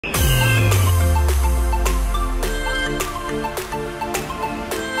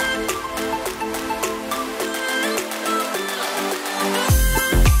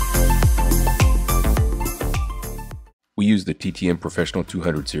We use the TTN Professional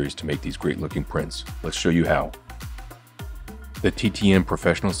 200 series to make these great looking prints. Let's show you how. The TTN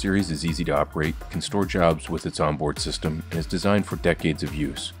Professional series is easy to operate, can store jobs with its onboard system, and is designed for decades of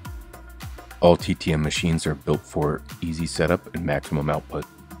use. All TTN machines are built for easy setup and maximum output.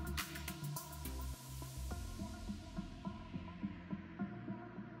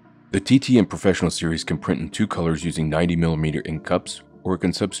 The TTN Professional series can print in two colors using 90mm ink cups, or it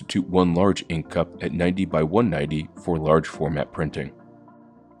can substitute one large ink cup at 90 by 190 for large format printing.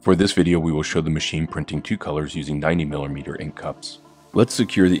 For this video, we will show the machine printing two colors using 90mm ink cups. Let's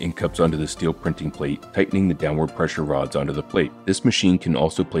secure the ink cups onto the steel printing plate, tightening the downward pressure rods onto the plate. This machine can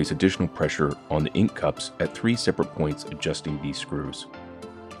also place additional pressure on the ink cups at 3 separate points, adjusting these screws.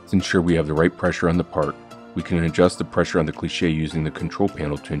 To ensure we have the right pressure on the part, we can adjust the pressure on the cliché using the control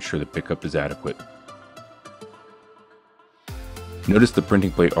panel to ensure the pickup is adequate. Notice the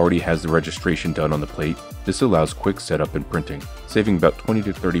printing plate already has the registration done on the plate. This allows quick setup and printing, saving about 20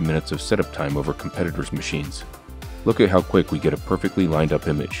 to 30 minutes of setup time over competitors' machines. Look at how quick we get a perfectly lined up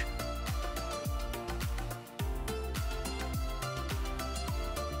image.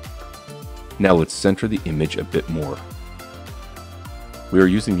 Now let's center the image a bit more. We are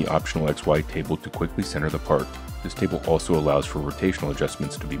using the optional XY table to quickly center the part. This table also allows for rotational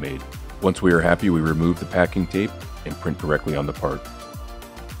adjustments to be made. Once we are happy, we remove the packing tape and print directly on the part.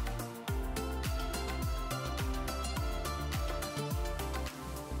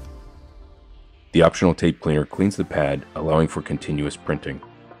 The optional tape cleaner cleans the pad, allowing for continuous printing.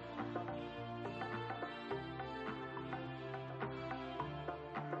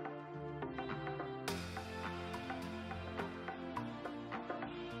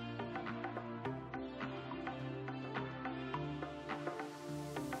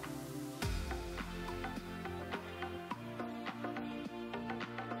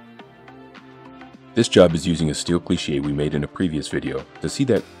 This job is using a steel cliché we made in a previous video. To see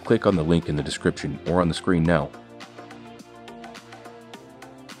that, click on the link in the description or on the screen now.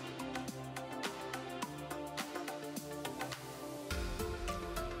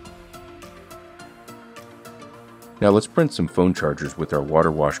 Now let's print some phone chargers with our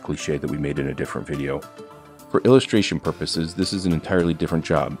water wash cliché that we made in a different video. For illustration purposes, this is an entirely different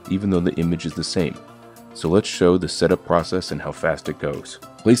job, even though the image is the same. So let's show the setup process and how fast it goes.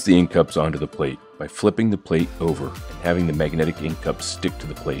 Place the ink cups onto the plate by flipping the plate over and having the magnetic ink cups stick to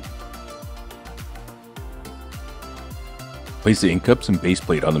the plate. Place the ink cups and base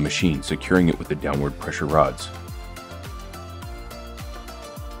plate on the machine, securing it with the downward pressure rods.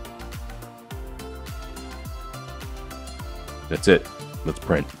 That's it. Let's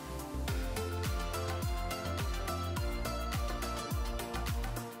print.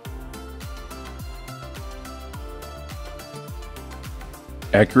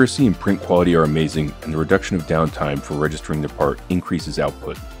 Accuracy and print quality are amazing, and the reduction of downtime for registering the part increases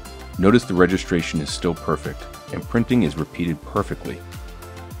output. Notice the registration is still perfect, and printing is repeated perfectly.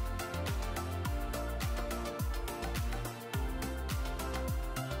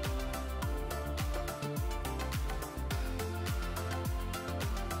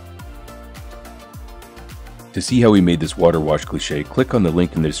 To see how we made this water wash cliché, click on the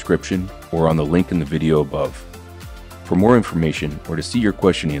link in the description or on the link in the video above. For more information or to see your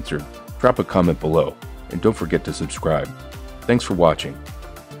question answered, drop a comment below, and don't forget to subscribe. Thanks for watching.